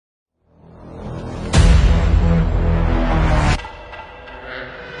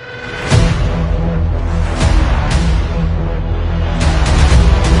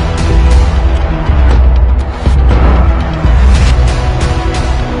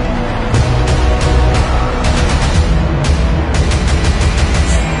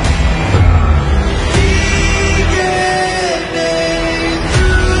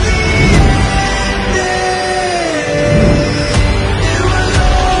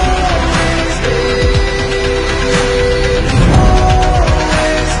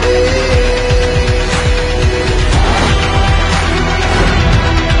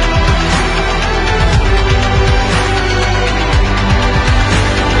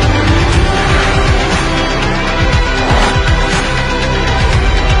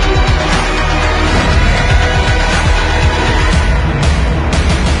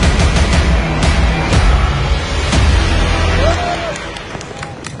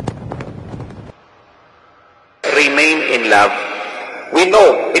remain in love. We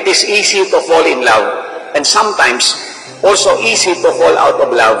know it is easy to fall in love and sometimes also easy to fall out of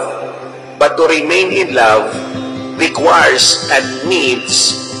love. But to remain in love requires and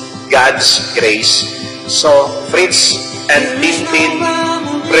needs God's grace. So, Fritz and Tintin,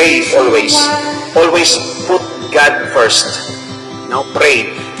 pray always. Always put God first. Now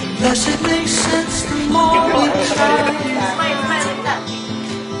pray. Does it make sense the more we try?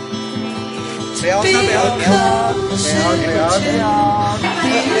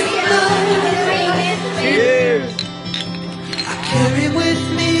 I carry with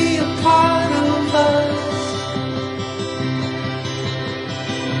me a part of us.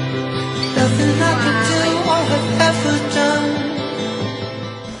 Nothing I could do or have ever done.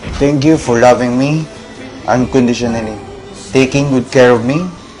 Thank you for loving me unconditionally, taking good care of me.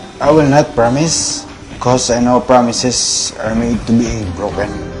 I will not promise, because I know promises are made to be broken.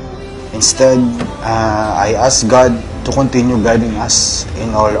 Instead, I ask God to continue guiding us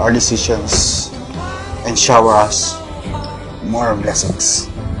in all our decisions and shower us more blessings.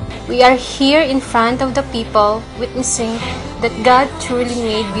 We are here in front of the people, witnessing that God truly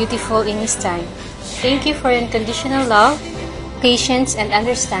made beautiful in His time. Thank you for unconditional love, patience, and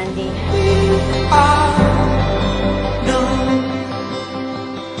understanding.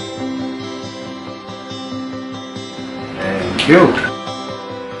 Thank you.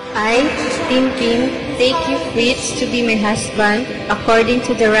 I, Tintin, take you, Fraitz, to be my husband, according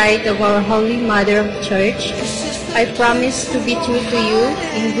to the right of our Holy Mother of the Church. I promise to be true to you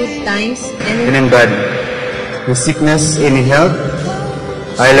in good times and in bad, in sickness and in health.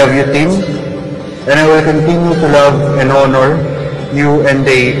 I love you, Tim, and I will continue to love and honor you and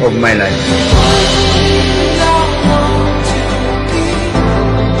day of my life.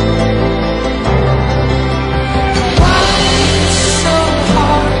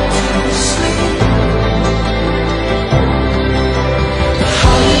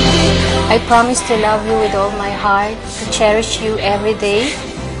 I promise to love you with all my heart, to cherish you every day.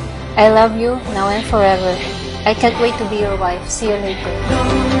 I love you now and forever. I can't wait to be your wife. See you later.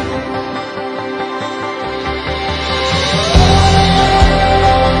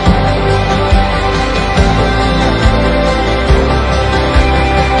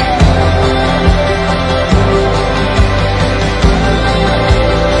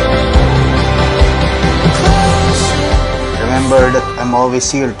 Remember that I'm always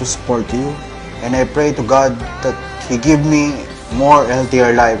here to support you, and I pray to God that He give me more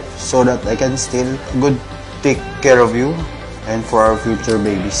healthier life so that I can still good take care of you and for our future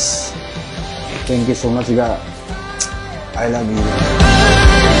babies. Thank you so much, God. I love you.